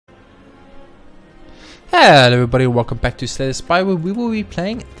Hello everybody, welcome back to Slay the Spire, where we will be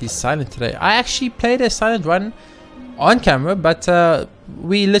playing the Silent today. I actually played a Silent run on camera, but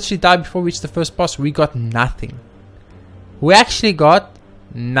we literally died before we reached the first boss. We got nothing. We actually got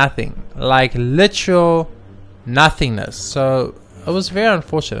nothing. Like literal nothingness. So it was very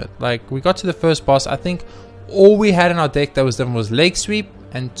unfortunate. Like we got to the first boss. I think all we had in our deck that was done was leg sweep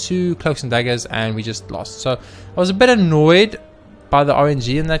and 2 cloaks and daggers, and we just lost. So I was a bit annoyed by the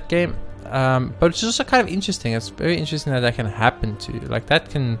RNG in that game. But it's also kind of interesting. It's very interesting that can happen to you. Like that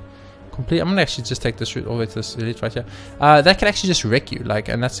can complete. I'm gonna actually just take this route all the way to this elite right here. That can actually just wreck you. Like,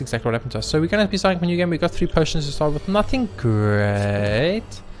 and that's exactly what happened to us. So we're gonna be starting a new game. We got 3 potions to start with. Nothing great,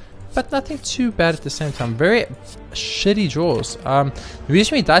 but nothing too bad at the same time. Very shitty draws. The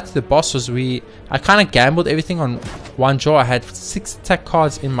reason we died to the boss was I kind of gambled everything on one draw. I had 6 attack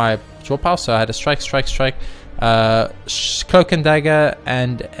cards in my draw pile, so I had a strike, cloak and dagger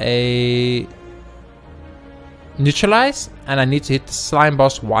and a neutralize, and I need to hit the slime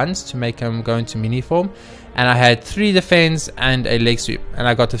boss once to make him go into mini form, and I had 3 defense and a leg sweep, and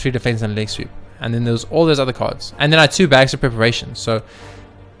I got the 3 defense and leg sweep, and then there was all those other cards, and then I had 2 bags of preparation. So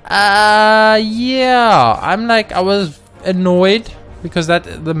yeah, I was annoyed because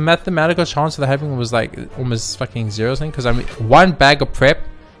the mathematical chance of that happening was like almost fucking 0 thing, because I mean 1 bag of prep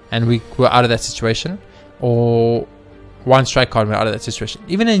and we were out of that situation, or 1 strike card went out of that situation.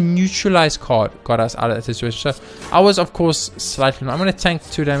 Even a neutralized card got us out of that situation. So I was, of course, slightly. I'm going to tank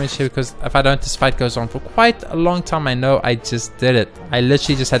 2 damage here, because if I don't, this fight goes on for quite a long time. I know I just did it. I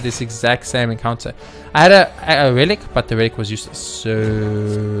literally just had this exact same encounter. I had a relic, but the relic was useless.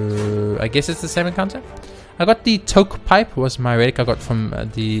 So I guess it's the same encounter. I got the toke pipe, was my relic I got from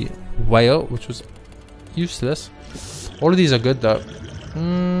the whale, which was useless. All of these are good though.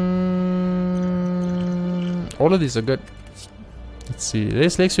 All of these are good. Let's see.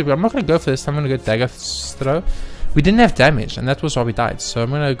 There's leg sweep. I'm not going to go for this. I'm going to go dagger throw. We didn't have damage, and that was why we died. So I'm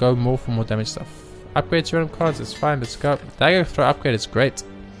going to go more for more damage stuff. Upgrade to random cards. It's fine. Let's go. Dagger throw upgrade is great.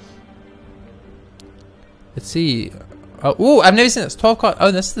 Let's see. Oh, I've never seen this. 12 cards. Oh,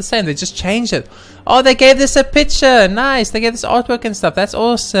 this is the same. They just changed it. Oh, they gave this a picture. Nice. They gave this artwork and stuff. That's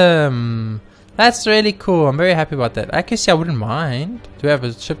awesome. That's really cool. I'm very happy about that. Accuracy, I wouldn't mind. Do we have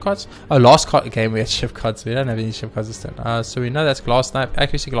a ship cards? Oh, last game we had ship cards. We don't have any ship cards this turn. So we know that's glass knife.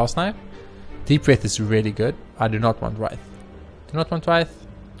 Accuracy, glass knife. Deep breath is really good. I do not want wraith. Do not want wraith.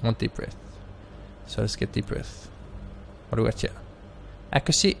 I want deep breath. So let's get deep breath. What do we got here?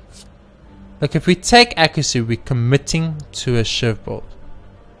 Accuracy. Look, if we take accuracy, we're committing to a shiv build.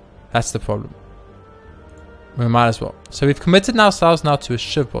 That's the problem. We might as well. So we've committed ourselves now to a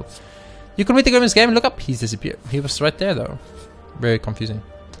shiv build. You can read the Gremlin's game and look up. He's disappeared. He was right there though. Very confusing.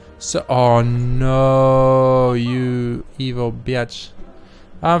 So, oh no, you evil bitch.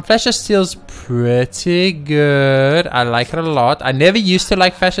 Flash of Steel's pretty good. I like it a lot. I never used to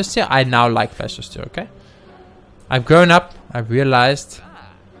like Flash of Steel. I now like Flash of Steel, okay? I've grown up. I've realized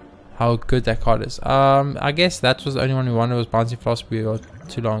how good that card is. I guess that was the only one we wanted was Bouncing Floss. We got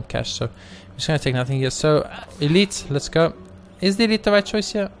too long cash, so I'm just going to take nothing here. So, Elite, let's go. Is the Elite the right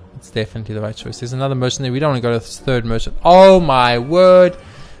choice here? It's definitely the right choice. There's another merchant there. We don't want to go to the 3rd merchant. Oh my word.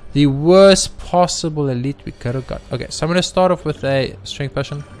 The worst possible elite we could have got. Okay, so I'm going to start off with a strength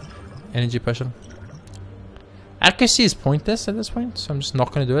potion. Energy potion. Accuracy is pointless at this point, so I'm just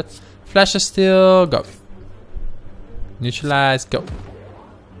not going to do it. Flash of Steel, go. Neutralize, go.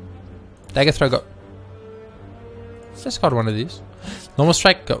 Dagger throw, go. Just got one of these. Normal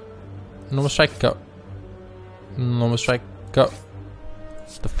strike, go. Normal strike, go. Normal strike, go.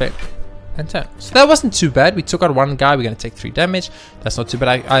 Defend and turn. So that wasn't too bad. We took out 1 guy. We're going to take 3 damage. That's not too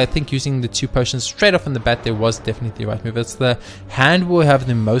bad. I think using the 2 potions straight off in the bat there was definitely the right move. It's the hand we'll have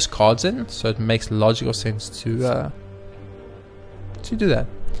the most cards in, so it makes logical sense to do that.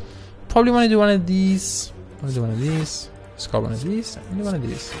 Probably want to do one of these. Let's got one of these and do one of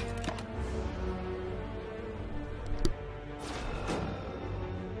these.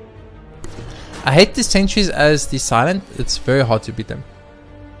 I hate the sentries as the silent. It's very hard to beat them.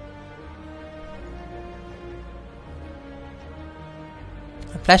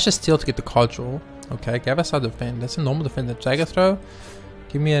 Flash of Steel to get the card draw. Okay, give us our defend. That's a normal defend. The dagger throw.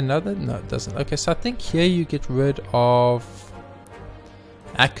 Give me another. No, it doesn't. Okay, so I think here you get rid of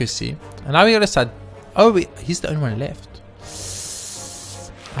accuracy. And now we gotta start. Oh, he's the only one left.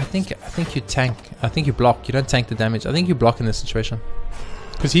 I think you tank. I think you block. You don't tank the damage. I think you block in this situation.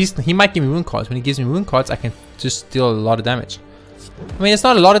 Because he might give me wound cards. When he gives me wound cards, I can just deal a lot of damage. I mean, it's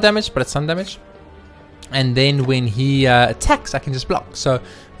not a lot of damage, but it's some damage. And then when he attacks, I can just block. So when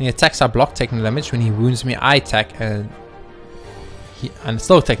he attacks, I block, taking the damage. When he wounds me, I attack, and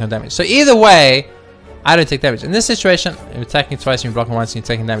still take no damage. So either way, I don't take damage. In this situation, you're attacking twice and you're blocking once and you're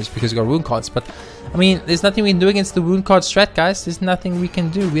taking damage because you got wound cards. But I mean, there's nothing we can do against the wound card strat, guys. There's nothing we can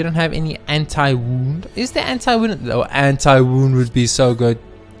do. We don't have any anti-wound. Is there anti-wound? No, anti-wound would be so good.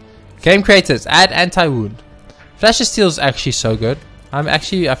 Game creators, add anti-wound. Flash of Steel is actually so good. I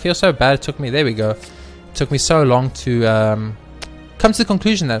feel so bad. It took me, there we go. It took me so long to come to the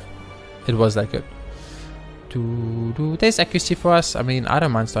conclusion that it was that good. There's accuracy for us. I mean, I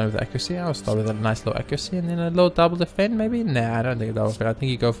don't mind starting with accuracy. I'll start with a nice low accuracy and then a low double defend maybe. Nah, I don't think a double defend. I think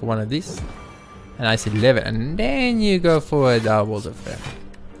you go for one of these. A nice 11 and then you go for a double defend.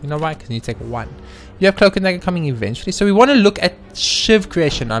 You know why? Because you take 1. You have Cloak and Dagger coming eventually. So we want to look at Shiv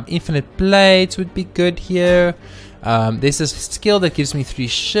creation. Infinite Blades would be good here. There's this skill that gives me 3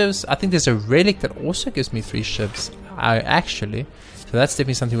 Shivs. I think there's a relic that also gives me 3 Shivs. Actually. So that's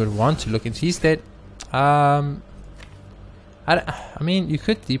definitely something we'd want to look into. He's dead. I mean, you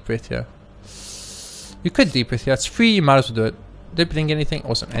could deep breath here. You could deep breath here. It's free. You might as well do it. Did you think anything?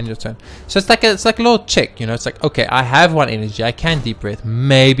 Awesome. End your turn. So it's like a little check. You know, it's like, okay, I have 1 energy. I can deep breath.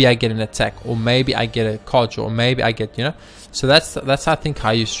 Maybe I get an attack, or maybe I get a card draw, or maybe I get, you know. So that's I think how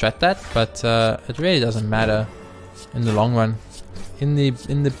you strat that. But it really doesn't matter in the long run. In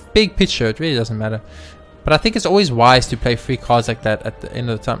the big picture, it really doesn't matter. But I think it's always wise to play free cards like that at the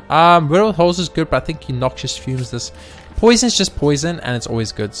end of the time. Riddle Holes is good, but I think Noxious Fumes this. Poison is just poison, and it's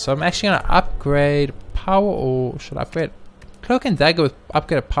always good. So I'm actually going to upgrade power, or should I upgrade? Cloak and Dagger with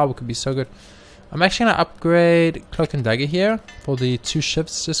upgraded power could be so good. I'm actually going to upgrade Cloak and Dagger here for the 2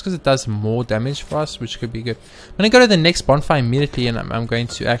 shifts, just because it does more damage for us, which could be good. I'm going to go to the next bonfire immediately, and I'm going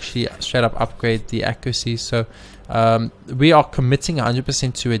to actually straight up upgrade the accuracy. So we are committing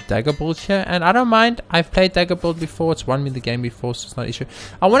 100% to a Dagger build here, and I don't mind. I've played Dagger build before. It's won me the game before, so it's not an issue.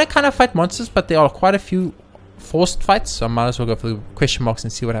 I want to kind of fight monsters, but there are quite a few forced fights, so I might as well go for the question marks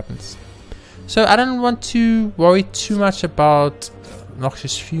and see what happens. So I don't want to worry too much about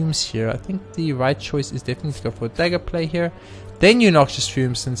Noxious Fumes here. I think the right choice is definitely to go for a Dagger play here. Then you Noxious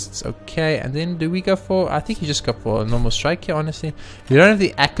Fumes since it's okay. And then do we go for... I think you just go for a normal strike here, honestly. You don't have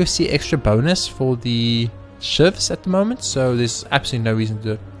the accuracy extra bonus for the Shivs at the moment, so there's absolutely no reason to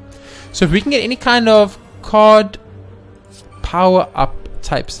do it. So if we can get any kind of card power up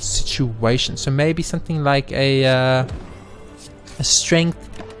type situation, so maybe something like a strength,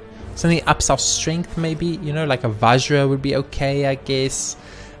 something ups our strength, maybe, you know, like a Vajra would be okay, I guess.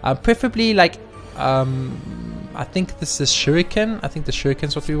 Preferably like I think this is Shuriken. I think the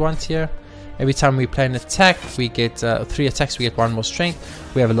Shuriken's what we want here. Every time we play an attack, we get 3 attacks, we get 1 more strength.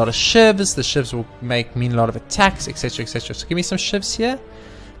 We have a lot of Shivs. The Shivs will mean a lot of attacks, etc, etc. So give me some Shivs here.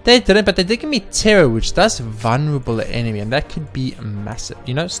 They didn't, but they did give me Terror, which does vulnerable the enemy, and that could be massive.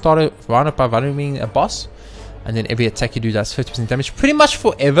 You know, start a round up by vulnerating a boss, and then every attack you do does 50% damage, pretty much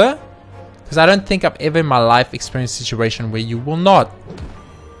forever. Because I don't think I've ever in my life experienced a situation where you will not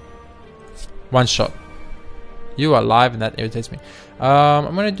one shot. You are alive, and that irritates me.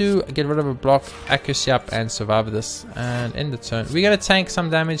 I'm gonna get rid of a block, accuracy up, and survive this, and end the turn. We're gonna tank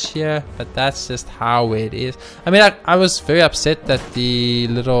some damage here, but that's just how it is. I mean, I was very upset that the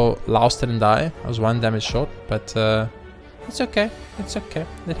little Laos didn't die. I was 1 damage short, but it's okay. It's okay.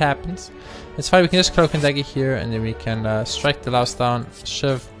 It happens. It's fine. We can just Cloak and Dagger here, and then we can strike the Laos down.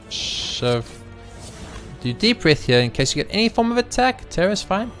 Shove. Do deep breath here in case you get any form of attack. Terror is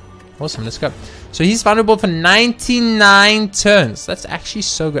fine. Awesome, let's go. So he's vulnerable for 99 turns. That's actually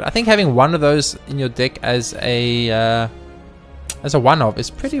so good. I think having 1 of those in your deck as a one-off is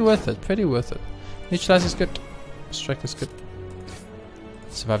pretty worth it. Pretty worth it. Neutralize is good. Strike is good.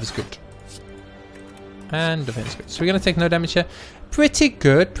 Survive is good. And defense is good. So we're gonna take no damage here. Pretty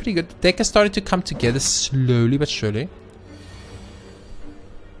good. Pretty good. The deck is starting to come together slowly but surely.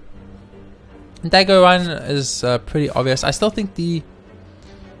 Dagger one is pretty obvious. I still think the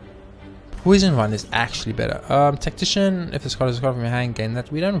Poison one is actually better. Tactician, if this card is a card from your hand, gain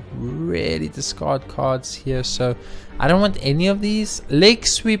that. We don't really discard cards here, so I don't want any of these. Leg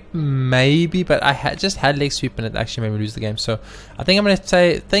Sweep, maybe, but I just had Leg Sweep and it actually made me lose the game. So I think I'm going to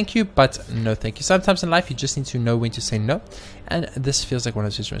say thank you, but no thank you. Sometimes in life, you just need to know when to say no. And this feels like one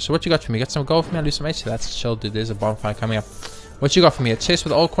of those situations. So what you got for me? You got some gold for me? I lose some HP. That's chill, dude. There's a bonfire coming up. What you got for me? A chest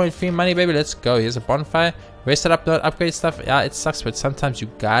with all coin free money, baby. Let's go. Here's a bonfire. Rest it up, don't upgrade stuff. Yeah, it sucks, but sometimes you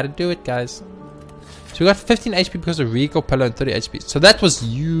gotta do it, guys. So we got 15 HP because of Regal Pillow and 30 HP. So that was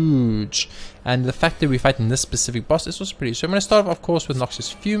huge. And the fact that we fight in this specific boss, this was pretty. So I'm gonna start off, of course, with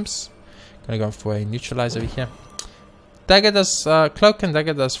Noxious Fumes. Gonna go for a neutralize over here. Dagger does Cloak and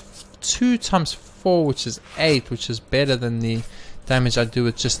Dagger does 2 times 4, which is 8, which is better than the damage I do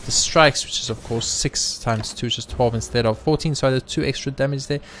with just the strikes, which is of course 6 times 2, which is 12 instead of 14. So there's 2 extra damage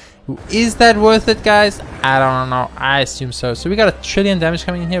there. Is that worth it, guys? I don't know. I assume so. So we got a 1 trillion damage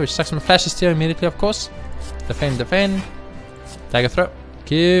coming in here, which sucks. Some Flash of Steel immediately, of course. Defend, defend. Dagger throw.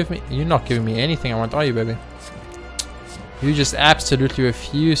 Give me. You're not giving me anything I want, are you, baby? You just absolutely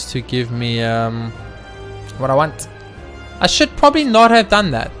refuse to give me what I want. I should probably not have done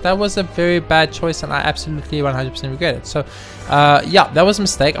that. That was a very bad choice, and I absolutely 100% regret it. So, yeah, that was a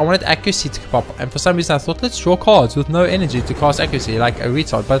mistake. I wanted accuracy to pop, and for some reason I thought, let's draw cards with no energy to cast accuracy, like a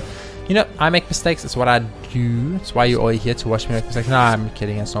retard. But, you know, I make mistakes. That's what I do. That's why you're all here to watch me make mistakes. No, I'm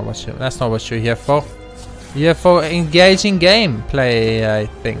kidding. That's not what you're here for. You're here for engaging gameplay, I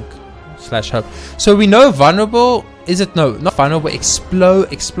think. / hope. So we know vulnerable. Is it no? Not vulnerable.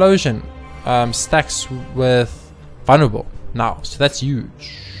 Explosion stacks with vulnerable now, so that's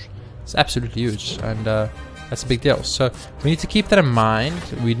huge. It's absolutely huge, and that's a big deal. So we need to keep that in mind.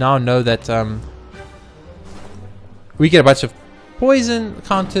 We now know that we get a bunch of poison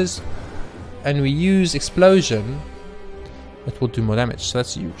counters, and we use explosion. It will do more damage, so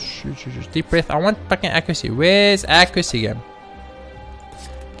that's huge. Huge. Deep breath. I want fucking accuracy. Where's accuracy game?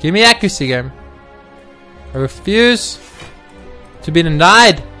 Give me accuracy game. I refuse to be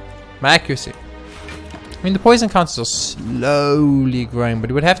denied my accuracy. I mean, the poison counters are slowly growing, but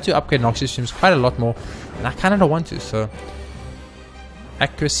we would have to upgrade Noxious Fumes quite a lot more, and I kind of don't want to, so...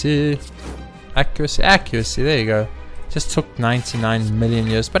 Accuracy. There you go. Just took 99 million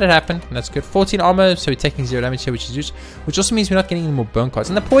years, but it happened, and that's good. 14 armor, so we're taking 0 damage here, which is huge, which also means we're not getting any more burn cards.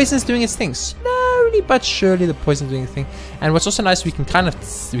 And the poison's doing its thing. Slowly but surely, the poison's doing its thing. And what's also nice, we can kind of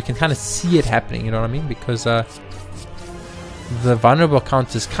see it happening, you know what I mean? Because, the vulnerable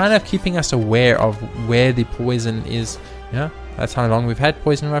count is kind of keeping us aware of where the poison is. Yeah, that's how long we've had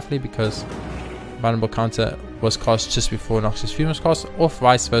poison roughly, because vulnerable counter was cast just before Noxious Fume was cast, or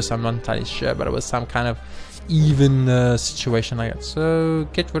vice versa. I'm not entirely sure, but it was some kind of even situation like that. So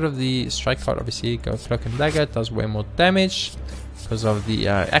get rid of the strike card. Obviously, go Cloak and Dagger. It does way more damage because of the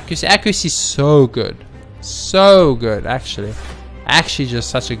accuracy. Accuracy is so good, actually just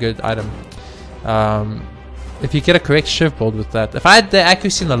such a good item. If you get a correct shift build with that. If I had the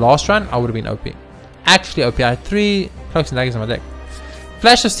accuracy in the last run, I would have been OP. Actually OP. I had 3 Cloaks and Daggers in my deck.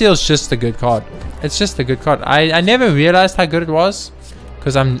 Flash of Steel is just a good card. It's just a good card. I never realized how good it was,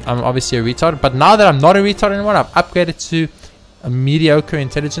 because I'm obviously a retard. But now that I'm not a retard anymore, I've upgraded to a mediocre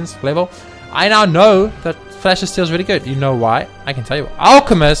intelligence level. I now know that Flash of Steel is really good. You know why? I can tell you.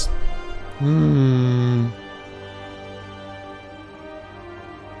 Alchemist.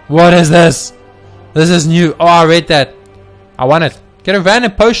 What is this? This is new. Oh, I read that. I want it. Get a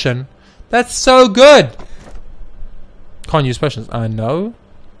random potion. That's so good. Can't use potions. I know.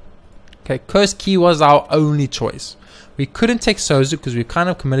 Okay, Curse Key was our only choice. We couldn't take Sozu because we kind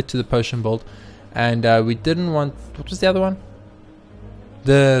of committed to the potion build. And we didn't want... What was the other one?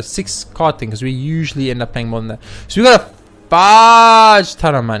 The 6 card thing, because we usually end up playing more than that. So we got a fudge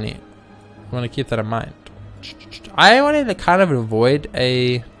ton of money. I want to keep that in mind. I wanted to kind of avoid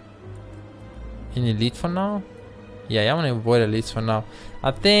an elite for now. Yeah, I want to avoid elites for now.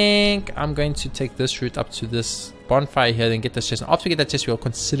 I think I'm going to take this route up to this bonfire here, then get this chest. And after we get that chest, we'll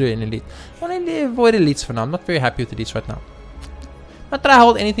consider an elite. I want to avoid elites for now. I'm not very happy with elites right now. Not that I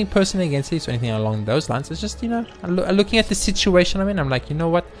hold anything personally against elites or anything along those lines. It's just, you know, looking at the situation I'm in, I'm like, you know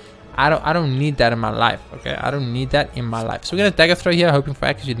what? I don't need that in my life. Okay, I don't need that in my life. So we're gonna dagger throw here, hoping for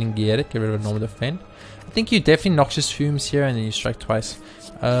accuracy. You didn't get it. Get rid of a normal defend. I think you definitely Noxious Fumes here, and then you strike twice.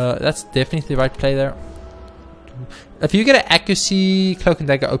 That's definitely the right play there. If you get an accuracy cloak and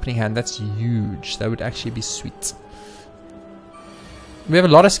dagger opening hand, that's huge. That would actually be sweet. We have a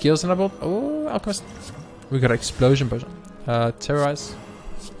lot of skills in our build. Oh, alchemist. We got explosion potion. Terrorize,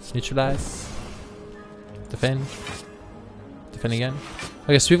 neutralize, defend, defend again.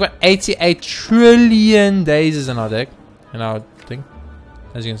 Okay, so we've got 88 trillion daisies in our deck, in our thing,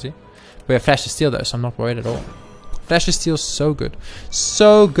 as you can see. We have Flash of Steel though, so I'm not worried at all. Flash of Steel is so good,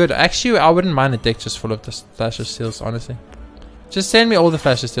 so good. Actually, I wouldn't mind a deck just full of this Flash of Steels, honestly. Just send me all the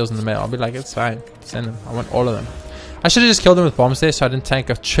Flash of Steels in the mail. I'll be like, it's fine, send them. I want all of them. I should have just killed him with bombs there, so I didn't tank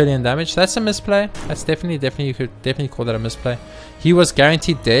a trillion damage. That's a misplay. That's definitely, you could definitely call that a misplay. He was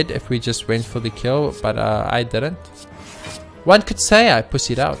guaranteed dead if we just went for the kill, but I didn't. One could say I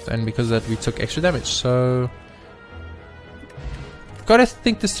pussied out, and because of that we took extra damage. So gotta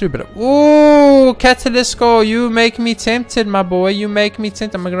think this through. But ooh, Catalysco, you make me tempted, my boy. You make me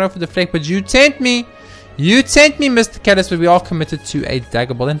tempted. I'm gonna go for deflect, but you tempt me. You tempt me, Mr. Catalyst. But we are committed to a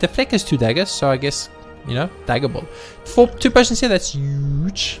dagger ball, and deflect is 2 daggers, so I guess, you know, dagger ball. 2 potions here, that's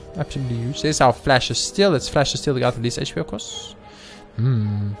huge. Absolutely huge. There's our Flash of Steel. Let's Flash of Steel to get out the least HP, of course.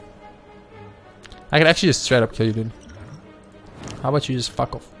 I could actually just straight up kill you, dude. How about you just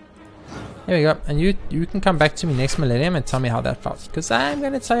fuck off? Here we go. And you can come back to me next millennium and tell me how that felt. Because I'm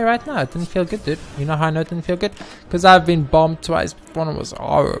going to tell you right now, it didn't feel good, dude. You know how I know it didn't feel good? Because I've been bombed twice before and it was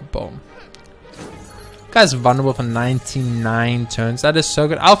horrible. Guy's vulnerable for 99 turns. That is so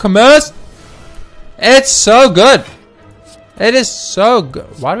good. Alchemist! It's so good! It is so good.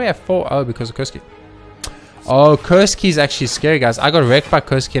 Why do we have 4? Oh, because of Kurski. Oh, Kurski is actually scary, guys. I got wrecked by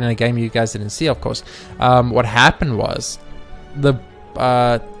Kurski in a game you guys didn't see, of course. What happened was the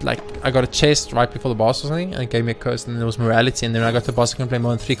like I got a chest right before the boss or something, and it gave me a curse, and there was morality, and then when I got to the boss I couldn't play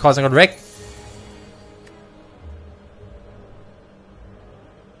more than 3 cards. I got wrecked.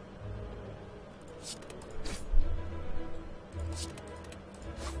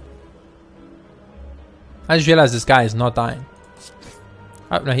 I just realized this guy is not dying.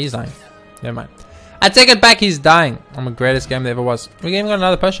 Oh no, he's dying. Never mind. I take it back, he's dying. I'm the greatest game there ever was. We even got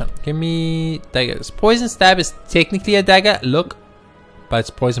another potion. Give me daggers. Poison stab is technically a dagger. Look. But it's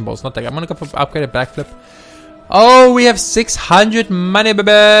poison balls, not dagger. I'm gonna go for upgraded backflip. Oh, we have 600 money,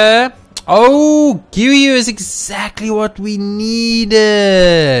 baby. Oh, Giryu is exactly what we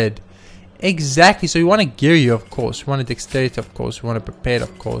needed. Exactly. So we want a Giryu, of course. We want a dexterity, of course. We want a prepared,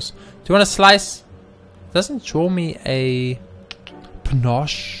 of course. Do you want a slice? Doesn't draw me a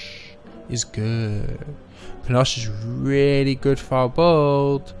panache. Is good. Panache is really good for our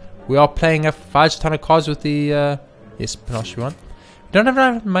build. We are playing a fudge ton of cards with the yes, Panache we want. We don't have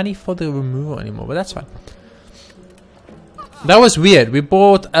enough money for the removal anymore, but that's fine. That was weird. We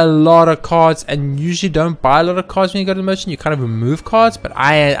bought a lot of cards, and usually don't buy a lot of cards when you go to the merchant. You kind of remove cards, but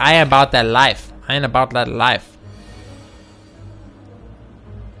I ain't about that life. I ain't about that life.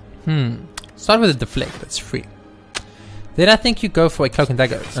 Start with a deflect. That's free. Then I think you go for a cloak and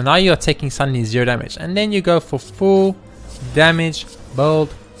dagger. And now you are taking suddenly 0 damage. And then you go for full damage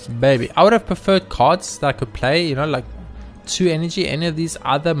build, baby. I would have preferred cards that I could play, you know, like 2 energy. Any of these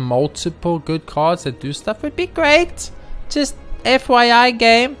other multiple good cards that do stuff would be great. Just FYI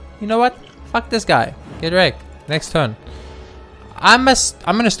game. You know what? Fuck this guy. Get wrecked. Next turn. I'm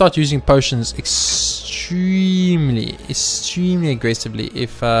gonna start using potions extremely aggressively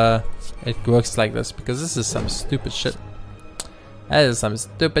if it works like this, because this is some stupid shit. That is some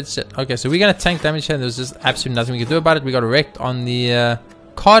stupid shit. Okay, so we're gonna tank damage here, and there's just absolutely nothing we can do about it. We got wrecked on the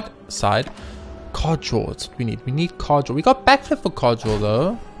card side. Card draw, that's what we need. We need card draw. We got backflip for card draw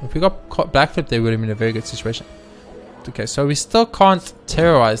though. If we got backflip, they would have been in a very good situation. Okay, so we still can't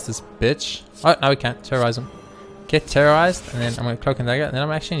terrorize this bitch. Oh, now we can't terrorize him. Get terrorized, and then I'm gonna cloak and dagger, and then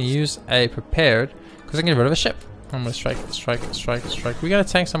I'm actually gonna use a prepared because I can get rid of a ship. I'm gonna strike. We're gonna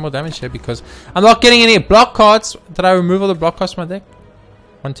tank some more damage here because I'm not getting any block cards. Did I remove all the block cards from my deck?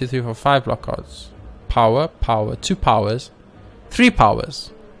 1, 2, 3, 4, 5 block cards. Power, 2 powers, 3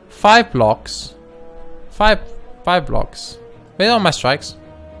 powers, 5 blocks, 5 blocks. Where are all my strikes?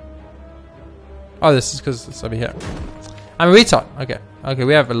 Oh, this is because it's over here. I'm a retard. Okay,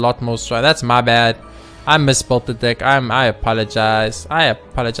 we have a lot more strike. That's my bad. I misbuilt the deck. I apologize.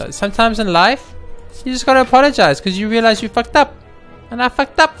 Sometimes in life, you just gotta apologize because you realize you fucked up. And I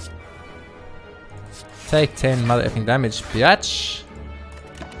fucked up. Take 10 mother effing damage, bitch.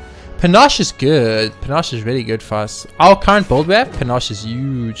 Panache is good. Panache is really good for us. Our current build we have, Panache is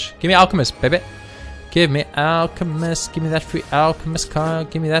huge. Give me Alchemist, baby. Give me Alchemist. Give me that free Alchemist card.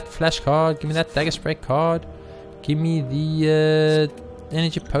 Give me that flash card. Give me that dagger spray card. Give me the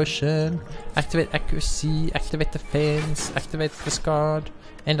energy potion. Activate accuracy. Activate defense. Activate discard.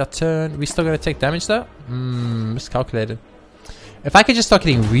 End our turn. We still gonna take damage though? Miscalculated. If I could just start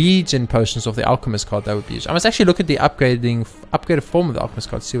getting regen potions off the Alchemist card, that would be huge. I must actually look at the upgraded form of the Alchemist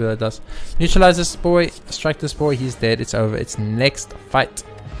card, see what that does. Neutralize this boy, strike this boy, he's dead, it's over. It's next fight.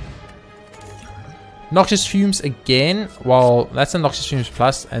 Noxious Fumes again. Well, that's a Noxious Fumes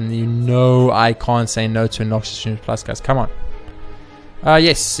Plus, and you know I can't say no to a Noxious Fumes Plus, guys. Come on.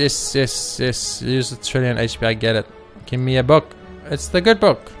 Yes. Use a trillion HP, I get it. Give me a book. It's the good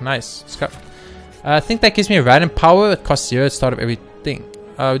book. Nice. Let's go. I think that gives me a random power. It costs 0 at the start of everything.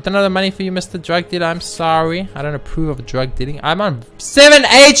 We don't have the money for you, Mr. Drug Dealer. I'm sorry. I don't approve of drug dealing. I'm on 7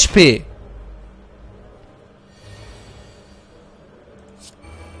 HP.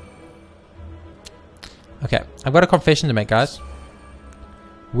 Okay, I've got a confession to make, guys.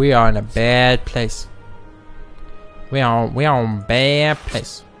 We are in a bad place. We are in a bad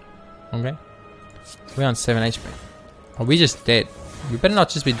place. Okay? We're on 7 HP. Are we just dead? We better not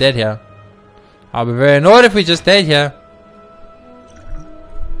just be dead here. I'll be very annoyed if we just dead here.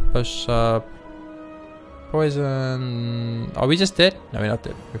 Push up. Poison. Are we just dead? No, we're not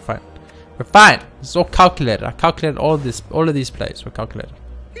dead. We're fine. We're fine. It's all calculated. I calculated all of this, all of these plays were calculated.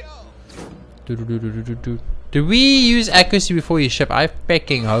 Do we use accuracy before you ship? I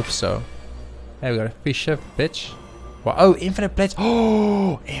fucking hope so. Hey, we got a free shift, bitch. Well, oh, infinite blades.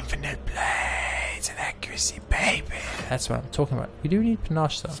 Oh, infinite blades and accuracy, baby. That's what I'm talking about. We do need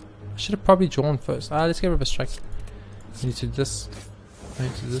panache though. I should have probably drawn first. Let's get rid of a strike. We need to do this. We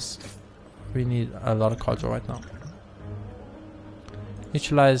need to do this. We need a lot of card draw right now.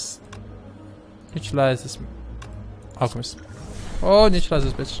 Neutralize. Neutralize this. Alchemist. Oh, neutralize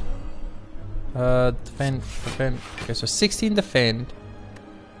this bitch. Defend. Defend. Okay, so 16 defend.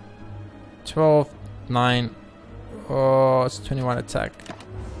 12, 9. Oh, it's 21 attack.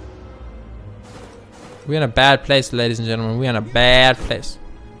 We're in a bad place, ladies and gentlemen. We're in a bad place.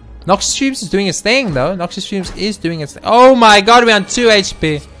 Noxious Streams is doing its thing, though. Noxious Streams is doing its thing. Oh my god, we're on 2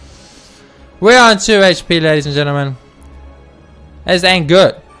 HP. We're on 2 HP, ladies and gentlemen. This ain't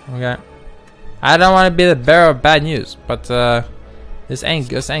good. Okay. I don't want to be the bearer of bad news, but this ain't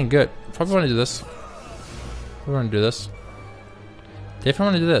good. Probably want to do this. We want to do this. Definitely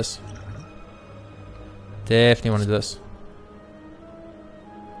want to do this. Definitely want to do this.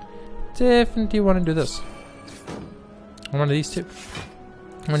 Definitely want to do this. One of these two.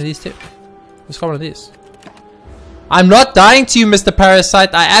 One of these two. Let's go one of these. I'm not dying to you, Mr.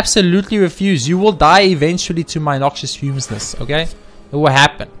 Parasite. I absolutely refuse. You will die eventually to my noxious fumesness, okay? It will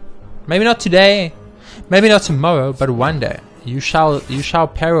happen. Maybe not today. Maybe not tomorrow, but one day. You shall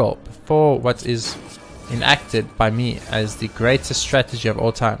peril before what is enacted by me as the greatest strategy of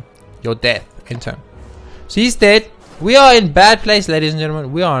all time. Your death, in turn. So he's dead. We are in bad place, ladies and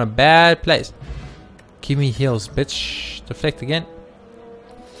gentlemen. We are in a bad place. Give me heals, bitch. Deflect again.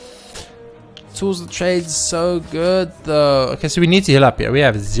 Tools of trade is so good, though. Okay, so we need to heal up here. We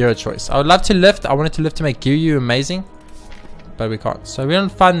have zero choice. I would love to lift. I wanted to lift to make Giryu amazing, but we can't. So we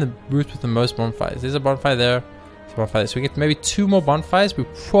don't find the route with the most bonfires. There's a bonfire there. There's a bonfire there. So we get maybe 2 more bonfires. We're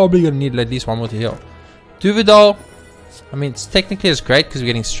probably gonna need at least 1 more to heal. Duvidol. I mean, technically it's great because we're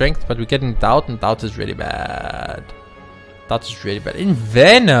getting strength, but we're getting doubt, and doubt is really bad. Doubt is really bad. In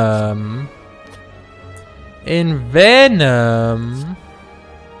Venom. In Venom.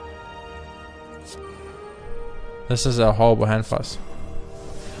 This is a horrible hand for us.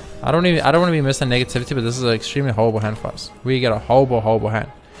 I don't want to be missing negativity, but this is an extremely horrible hand for us. We get a horrible hand.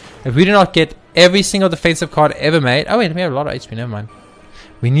 If we do not get every single defensive card ever made. Oh wait, we have a lot of HP. Never mind.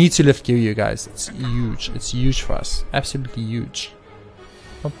 We need to lift Giryu, guys. It's huge. It's huge for us. Absolutely huge.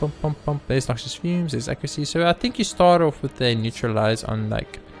 Pump, pump, pump, pump. There's noxious fumes. There's accuracy. So I think you start off with a neutralize on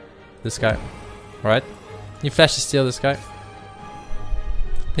like this guy, right? You flash to steal this guy.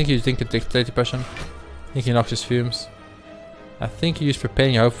 I think you think a dexterity potion. I think you noxious fumes. I think you use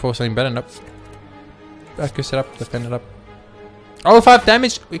preparing your hope for something better. Nope. Accuracy up. Defend it up. Oh, 5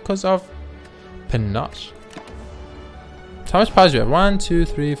 damage because of panache. How much powers do you have? 1, 2,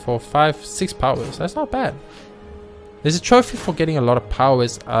 3, 4, 5, 6 powers. That's not bad. There's a trophy for getting a lot of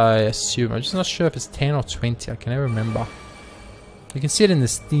powers, I assume. I'm just not sure if it's 10 or 20. I can never remember. You can see it in the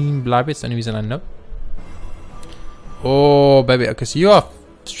Steam library. It's the only reason I know. Oh, baby. Okay, so you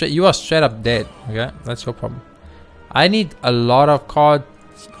are straight up dead. Okay, that's your problem. I need a lot of cards.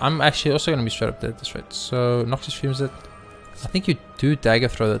 I'm actually also going to be straight up dead. That's right. So, Noxious Fumes it. I think you do dagger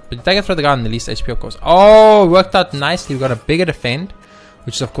throw that, but dagger throw the guy on the least HP, of course. Oh, it worked out nicely. We got a bigger defend,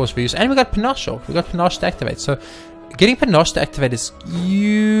 which is of course for use, and we got panache off. We got panache to activate. So getting panache to activate is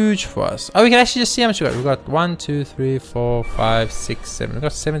huge for us. Oh, we can actually just see how much we got. We got 1, 2, 3, 4, 5, 6, 7. We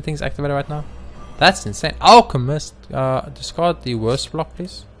got 7 things activated right now. That's insane. Alchemist, discard the worst block,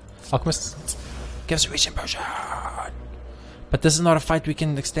 please. Alchemist, give us a regen potion. But this is not a fight we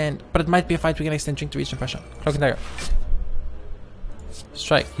can extend. But it might be a fight we can extend. Drink the regen potion. Cloak and dagger.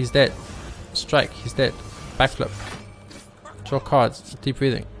 Strike, he's dead. Strike, he's dead. Backflip. Draw cards. Deep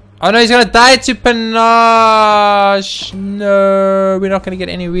breathing. Oh no, he's gonna die to panache. No, we're not gonna get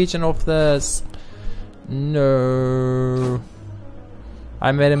any regen off this. No.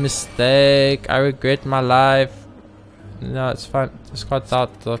 I made a mistake. I regret my life. No, it's fine. Discard out.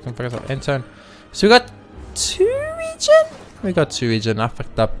 End turn. So we got 2 regen? We got 2 regen. I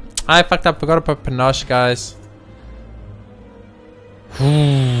fucked up. I fucked up. We gotta put panache, guys.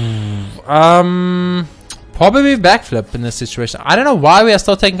 Probably backflip in this situation. I don't know why we are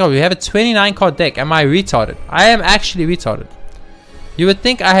still taking cards. We have a 29 card deck. Am I retarded? I am actually retarded. You would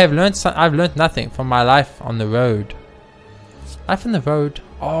think I have learned I've learned nothing from my life on the road. Life on the road.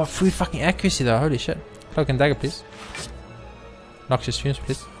 Oh, free fucking accuracy though. Holy shit. Cloak and dagger, please. Noxious fumes,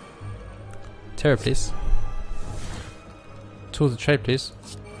 please. Terror, please. Tools of trade, please.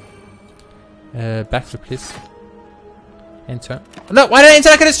 Backflip, please. Enter. No, why did I enter?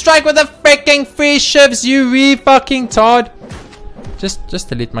 I could have strike with the freaking free shifts, you fucking Todd. Just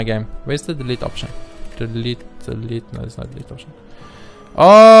delete my game. Where's the delete option? Delete. No, there's not delete option.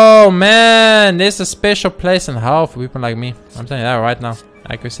 Oh man, there's a special place in hell for people like me. I'm telling you that right now.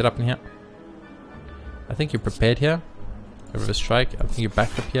 I can set up in here. I think you're prepared here. Reverse strike. I think you're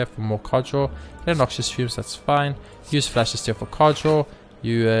backed up here for more card draw. Get noxious fumes, that's fine. Use flash to steal for card draw.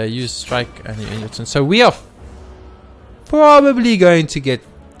 You use strike and you end your turn. So we are probably going to get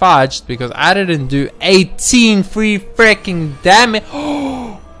fudged because I didn't do 18 free freaking damage.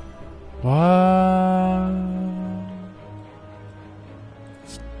 What?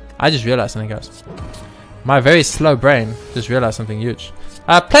 I just realized something, guys. My very slow brain just realized something huge.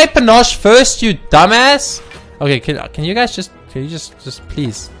 Play Panache first, you dumbass. Okay, can you guys just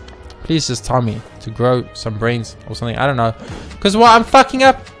please just tell me to grow some brains or something? I don't know, because what I'm fucking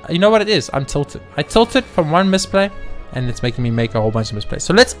up. You know what it is? I'm tilted. I tilted from one misplay, and it's making me make a whole bunch of misplays.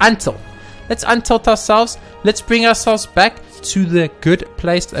 So let's untilt. Let's untilt ourselves. Let's bring ourselves back to the good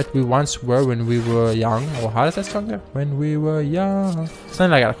place that we once were when we were young. Or how does that song go? When we were young.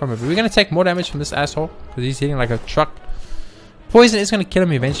 Something like that. I can't remember. We're going to take more damage from this asshole because he's hitting like a truck. Poison is going to kill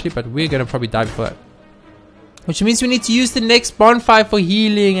him eventually, but we're going to probably die before that. Which means we need to use the next bonfire for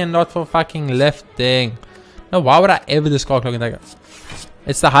healing and not for fucking lifting. No, why would I ever discard Cloak and Dagger?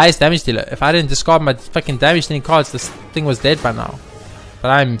 It's the highest damage dealer. If I didn't discard my fucking damage dealing cards, this thing was dead by now.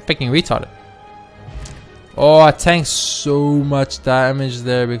 But I'm freaking retarded. Oh, I tanked so much damage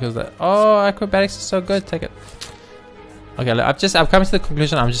there because that. Oh, acrobatics is so good. Take it. Okay, look, I've come to the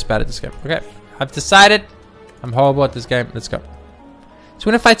conclusion I'm just bad at this game. Okay, I've decided I'm horrible at this game. Let's go. So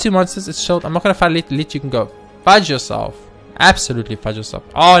we're gonna fight two monsters. It's short. I'm not gonna fight elite. You can go. Fudge yourself. Absolutely fudge yourself.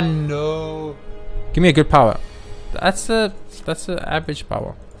 Oh no! Give me a good power. That's the average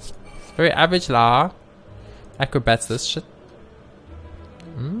power. It's very average lah. Acrobats this shit.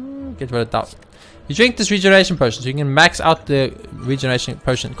 Get rid of doubt. You drink this regeneration potion, so you can max out the regeneration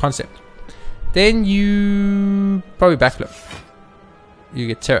potion concept. Then you probably backflip. You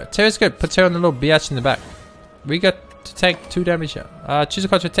get Terror. Terror's good. Put Terror on the little biatch in the back. We got to take 2 damage here. Choose a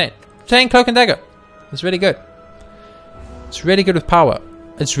card to retain. Retain Cloak and Dagger. It's really good. It's really good with power.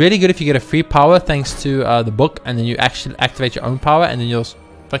 It's really good if you get a free power thanks to the book, and then you actually activate your own power, and then your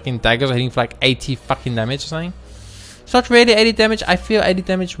fucking daggers are hitting for like 80 fucking damage or something. It's not really 80 damage. I feel 80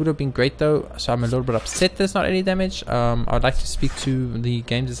 damage would have been great though, so I'm a little bit upset that it's not 80 damage. I would like to speak to the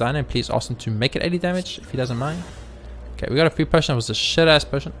game designer and please ask him to make it 80 damage if he doesn't mind. Okay, we got a free potion. It was a shit ass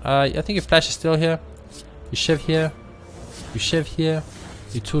potion. I think your flash is still here. You shiv here. You shiv here.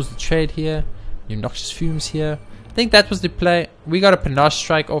 You tools the trade here. Your noxious fumes here. I think that was the play. We got a panache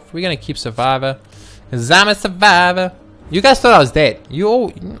strike off. We're gonna keep survivor, cause I'm a survivor. You guys thought I was dead. You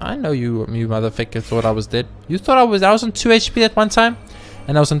all, I know you motherfucker thought I was dead. You thought I was on 2 HP at one time,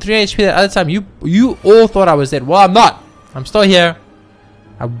 and I was on 3 HP that other time. You all thought I was dead. Well, I'm not. I'm still here.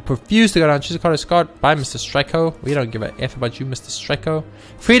 I refuse to go down. Choose a card as card. Bye, Mr. Striko. We don't give a F about you, Mr. Striko.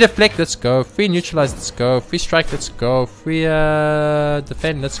 Free deflect, let's go. Free neutralize, let's go. Free strike, let's go. Free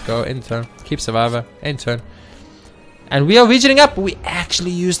defend, let's go. End turn. Keep survivor. End turn. And we are regening up. We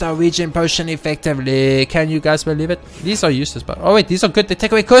actually used our regen potion effectively. Can you guys believe it? These are useless, but oh wait, these are good. They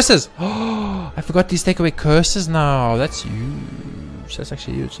take away curses. Oh, I forgot these take away curses now. That's huge. That's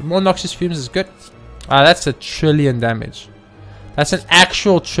actually huge. More noxious fumes is good. That's a trillion damage. That's an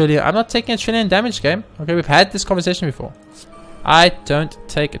actual trillion. I'm not taking a trillion damage, game. Okay, we've had this conversation before. I don't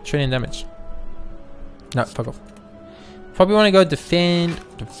take a trillion damage. No, fuck off. Probably want to go defend.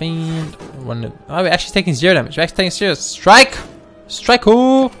 Oh, we're actually taking 0 damage. We're actually taking 0. Strike! Strike!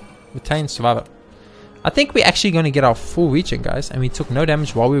 Ooh! Retain survivor. I think we're actually going to get our full regen, guys. And we took no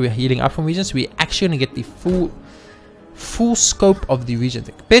damage while we were healing up from regen. So we're actually going to get the full scope of the regen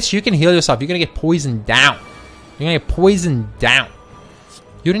thing. Bitch, you can heal yourself. You're going to get poisoned down. You're going to get poisoned down.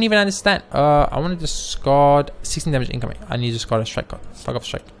 You don't even understand. I want to discard 16 damage incoming. I need to discard a strike card. Fuck off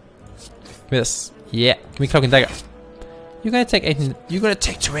strike. Give me this. Yeah. Give me Cloak and Dagger. You're gonna take 18. You're gonna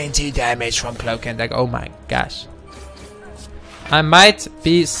take 20 damage from Cloak and Dagger. Oh my gosh. I might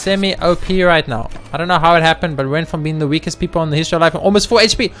be semi-OP right now. I don't know how it happened, but we went from being the weakest people in the history of life and almost 4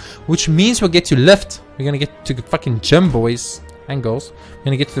 HP. Which means we'll get to lift. We're gonna get to the fucking gym, boys and girls. We're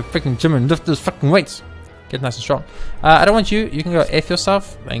gonna get to the freaking gym and lift those fucking weights. Get nice and strong. I don't want you. You can go F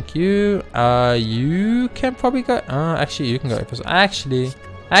yourself. Thank you. You can probably go. Actually, you can go F yourself.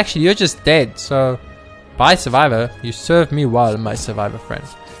 Actually, you're just dead. So, bye, survivor. You served me well, my survivor friend.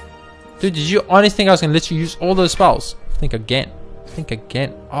 Dude, did you honestly think I was gonna literally use all those spells? Think again. Think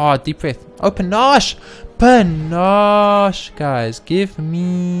again. Oh, deep breath. Oh, panache. Panache, guys. Give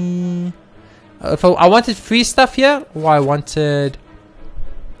me If I wanted free stuff here, or I wanted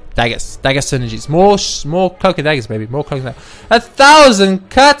daggers, dagger synergies, more cloak and daggers, baby, more cloak and daggers. 1,000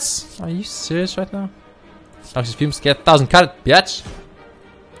 cuts. Are you serious right now? Noxious fumes, get 1,000 cut, bitch.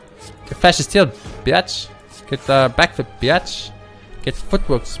 Get flash of steel, bitch. Get backflip, bitch. Get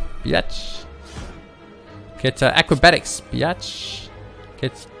footworks, bitch. Get acrobatics, bitch.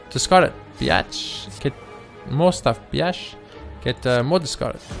 Get discarded, bitch. Get more stuff, bitch. Get more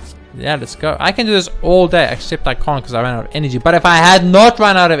discarded. Yeah, let's go. I can do this all day, except I can't because I ran out of energy. But if I had not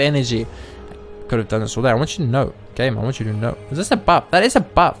run out of energy, I could have done this all day. I want you to know, game. I want you to know. Is this a buff? That is a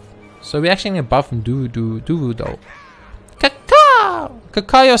buff. So we actually need a buff from do though.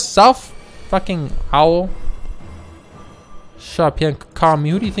 Cacao yourself, fucking owl. Shut up here and cacao me.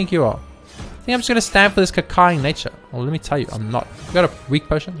 Who do you think you are? I think I'm just gonna stand for this cacaoing nature. Well, let me tell you, I'm not. We got a weak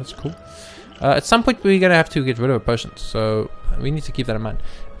potion. That's cool. At some point, we're gonna have to get rid of a potion, so we need to keep that in mind.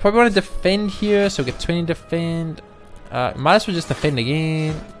 Probably want to defend here, so get 20 defend. Might as well just defend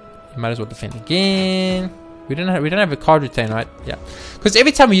again. Might as well defend again. We don't have a card retain, right? Yeah, because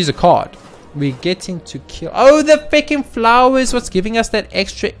every time we use a card, we're getting to kill. Oh, the freaking flowers! What's giving us that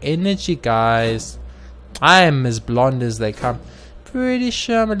extra energy, guys? I am as blonde as they come. Pretty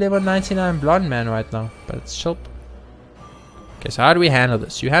sure I'm a level 99 blonde man right now, but it's chill. Okay, so how do we handle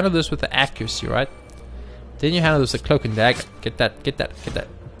this? You handle this with the accuracy, right? Then you handle this with the cloak and dagger. Get that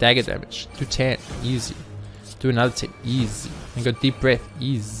dagger damage. Do 10, easy. Do another 10, easy. And go deep breath,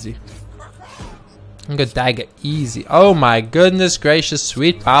 easy. And go dagger, easy. Oh my goodness gracious,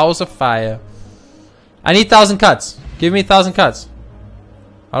 sweet powers of fire. I need 1,000 cuts. Give me 1,000 cuts.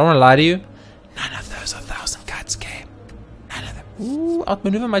 I don't want to lie to you. None of those are 1,000 cuts, game. None of them. Ooh,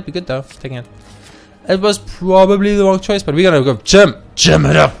 outmaneuver might be good though. Taking it. It was probably the wrong choice, but we're gonna go gym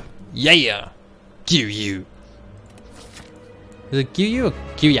it up. Yeah. Gyu. Is it Gyu or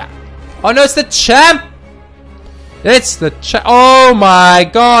Gyuya? Oh no, it's the champ! It's the champ. Oh my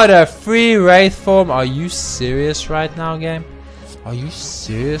god, a free wraith form. Are you serious right now, game? Are you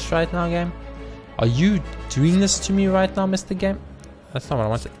serious right now, game? Are you doing this to me right now, Mr. Game? That's not what I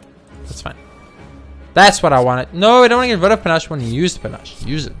wanted. That's fine. That's what I wanted. No, I don't want to get rid of panache when you use the panache.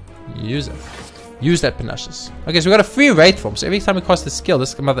 Use it. Use that panaches. Okay, so we got a free wraith form. So every time we cast the skill,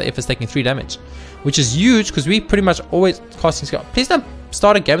 this mother F is taking 3 damage. Which is huge because we pretty much always casting skill. Please don't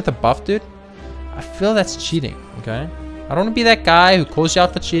start a game with a buff, dude. I feel that's cheating, okay? I don't want to be that guy who calls you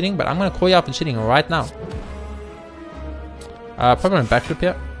out for cheating, but I'm going to call you out for cheating right now. Probably going to backflip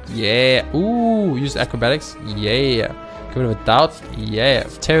here. Yeah. Ooh, use acrobatics. Yeah. Get rid of a doubt. Yeah.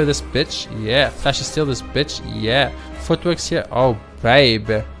 Terror this bitch. Yeah. Flash of steel this bitch. Yeah. Footworks here. Oh, babe.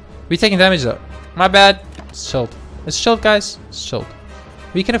 We taking damage though. My bad. It's chilled. It's chilled, guys. It's chilled.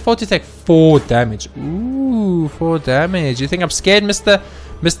 We can afford to take 4 damage. Ooh, 4 damage. You think I'm scared, Mr.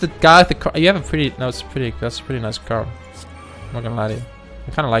 Guy with the crown? You have a pretty... No, it's pretty... That's a pretty nice crown. I'm not gonna lie to you.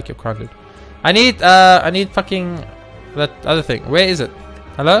 I kind of like your crown, dude. I need fucking... That other thing. Where is it?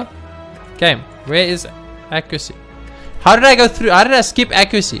 Hello? Game. Where is accuracy? How did I go through? How did I skip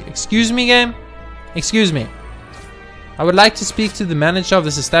accuracy? Excuse me, game? Excuse me. I would like to speak to the manager of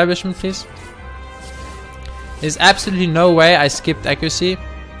this establishment, please. There's absolutely no way I skipped accuracy.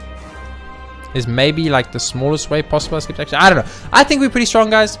 There's maybe like the smallest way possible I skipped accuracy. I don't know. I think we're pretty strong,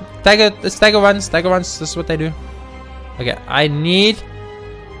 guys. It's dagger runs. Dagger runs. This is what they do. Okay, I need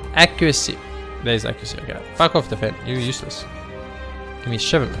accuracy. There's accuracy. Okay, fuck off, defend. You're useless. Give me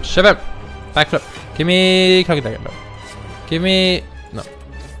shiver. Backflip. Give me cloak dagger. No. Give me... No.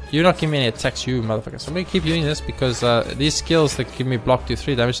 You're not giving me any attacks, you motherfuckers. I'm gonna keep doing this because these skills that give me block do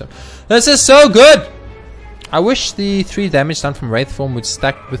 3 damage. This is so good! I wish the 3 damage done from Wraith form would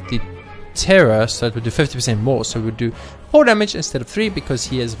stack with the Terror so it would do 50% more. So it would do 4 damage instead of 3 because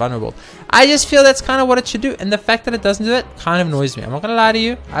he is vulnerable. I just feel that's kind of what it should do. And the fact that it doesn't do it kind of annoys me. I'm not gonna lie to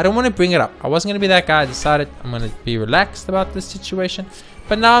you. I don't want to bring it up. I wasn't gonna be that guy. I decided I'm gonna be relaxed about this situation.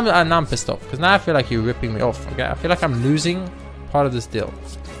 But now I'm pissed off because now I feel like you're ripping me off. Okay, I feel like I'm losing part of this deal.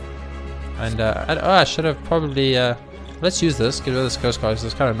 And I should have probably let's use this. Get rid of this ghost card because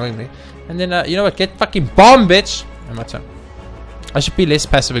it's kind of annoying me. And then you know what? Get fucking bomb, bitch. And my turn. I should be less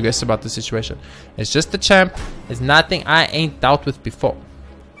passive aggressive about the situation. It's just the champ. It's nothing I ain't dealt with before.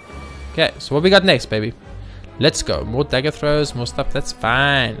 Okay, so what we got next, baby? Let's go. More dagger throws, more stuff. That's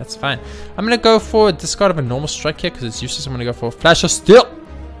fine. That's fine. I'm gonna go for a discard of a normal strike here because it's useless. I'm gonna go for a flash of steel.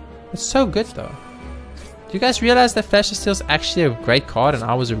 It's so good though. Do you guys realize that Flash of Steel is actually a great card and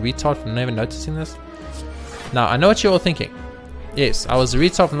I was a retard for never noticing this? Now, I know what you're all thinking. Yes, I was a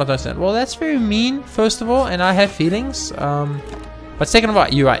retard for not noticing it. Well, that's very mean, first of all, and I have feelings. But second of all,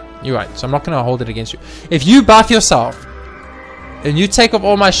 you're right. You're right. So I'm not going to hold it against you. If you buff yourself and you take off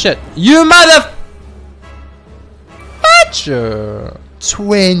all my shit, you mother... pitcher.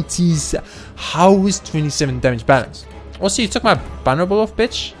 20. How is 27 damage balanced? Also, you took my vulnerable off,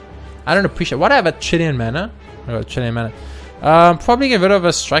 bitch. I don't appreciate. Why do I have a trillion mana? I got a trillion mana. Probably get rid of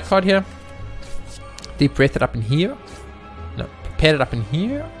a strike card here. Deep breath it up in here. No. Prepare it up in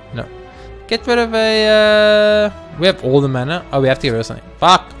here. No. Get rid of a. We have all the mana. Oh, we have to get rid of something.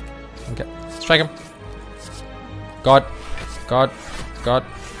 Fuck. Okay. Strike him. God. God. God.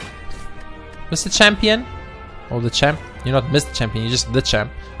 Mr. Champion. Or the champ. You're not Mr. Champion. You're just the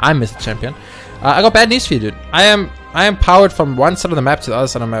champ. I'm Mr. Champion. I got bad news for you, dude. I am powered from one side of the map to the other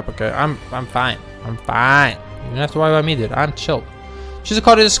side of the map. Okay. I'm fine. I'm fine. You don't have to worry about me, dude. I'm chilled. Choose a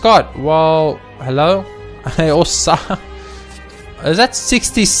card to discard. Well, hello. I also. Is that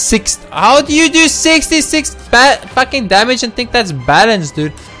 66? How do you do 66 fucking damage and think that's balanced,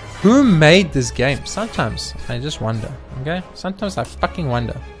 dude? Who made this game? Sometimes I just wonder. Okay. Sometimes I fucking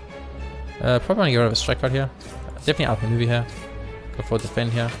wonder. Probably want to get rid of a strike card here. Definitely out maneuver here. Go for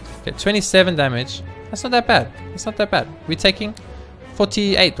defend here. Okay, 27 damage. That's not that bad. That's not that bad. We're taking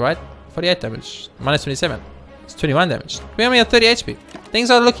 48, right? 48 damage. Minus 27. It's 21 damage. We only have 30 HP. Things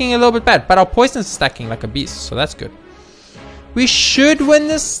are looking a little bit bad, but our poison's stacking like a beast, so that's good. We should win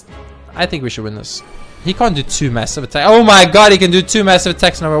this. I think we should win this. He can't do 2 massive attacks. Oh my god, he can do 2 massive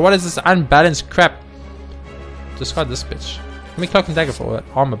attacks in a row. What is this unbalanced crap? Discard this bitch. Give me cloak and dagger for that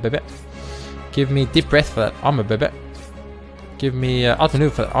armor, baby. Give me deep breath for that armor, baby. Give me alt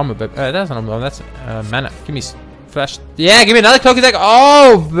maneuver for that armor, baby. That's not armor, that's mana. Give me flash. Yeah, give me another cloak and dagger.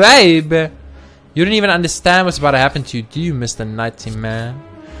 Oh, babe. You didn't even understand what's about to happen to you, do you, Mr. Nighty Man?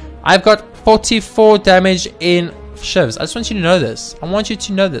 I've got 44 damage in shivs. I just want you to know this. I want you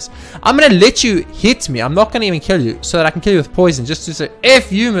to know this. I'm gonna let you hit me. I'm not gonna even kill you, so that I can kill you with poison, just to say,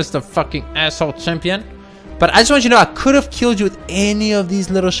 F you, Mr. fucking asshole champion. But I just want you to know I could have killed you with any of these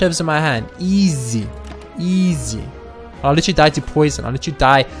little shivs in my hand. Easy. Easy. I'll let you die to poison. I'll let you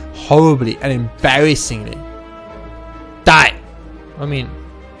die horribly and embarrassingly. Die. I mean,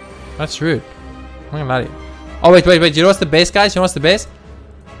 that's rude. I'm not gonna lie to you. Oh, wait. You know what's the base, guys? You know what's the base?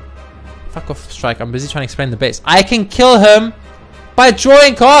 Fuck off, Strike. I'm busy trying to explain the base. I can kill him by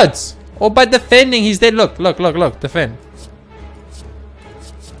drawing cards. Or by defending. He's dead. Look. Defend.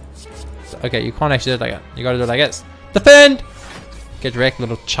 Okay, you can't actually do it like that. You gotta do it like this. Defend! Get wrecked,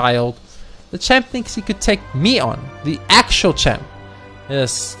 little child. The champ thinks he could take me on. The actual champ.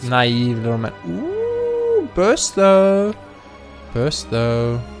 Yes, naive little man. Ooh, burst though. Burst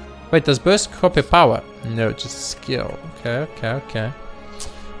though. Wait, does burst copy power? No, just skill. Okay.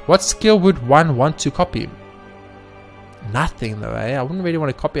 What skill would one want to copy? Nothing though, eh? I wouldn't really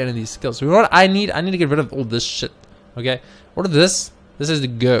want to copy any of these skills. So you know what I need? I need to get rid of all this shit. Okay? What is this? This is the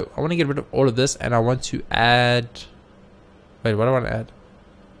go. I want to get rid of all of this and I want to add... Wait, what do I want to add?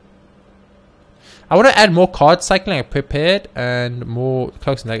 I want to add more card cycling, like prepared, and more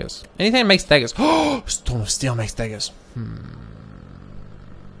cloaks and daggers. Anything that makes daggers. Oh, Storm of Steel makes daggers.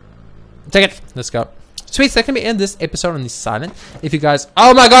 Take it. Let's go. Sweet, so that can be end this episode on the silent. If you guys...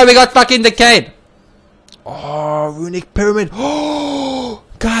 Oh my god, we got fucking decayed. Oh, Runic Pyramid. Oh,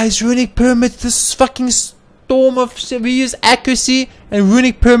 guys, Runic Pyramid. This is fucking... Storm of... We use accuracy and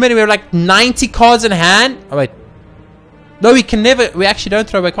Runic Pyramid and we have like 90 cards in hand. Oh wait. No, we can never... We actually don't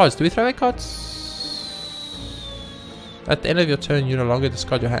throw away cards. Do we throw away cards? At the end of your turn, you no longer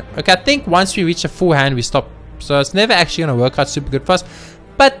discard your hand. Okay, I think once we reach a full hand, we stop. So it's never actually going to work out super good for us.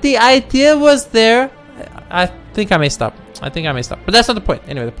 But the idea was there. I think I messed up. But that's not the point.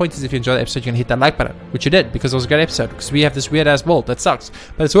 Anyway, the point is if you enjoyed the episode, you're going to hit that like button. Which you did, because it was a great episode. Because we have this weird ass build that sucks.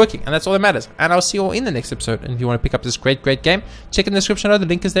 But it's working, and that's all that matters. And I'll see you all in the next episode. And if you want to pick up this great game, check in the description below. The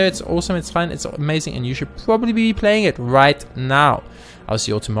link is there. It's awesome, it's fun, it's amazing, and you should probably be playing it right now. I'll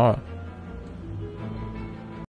see you all tomorrow.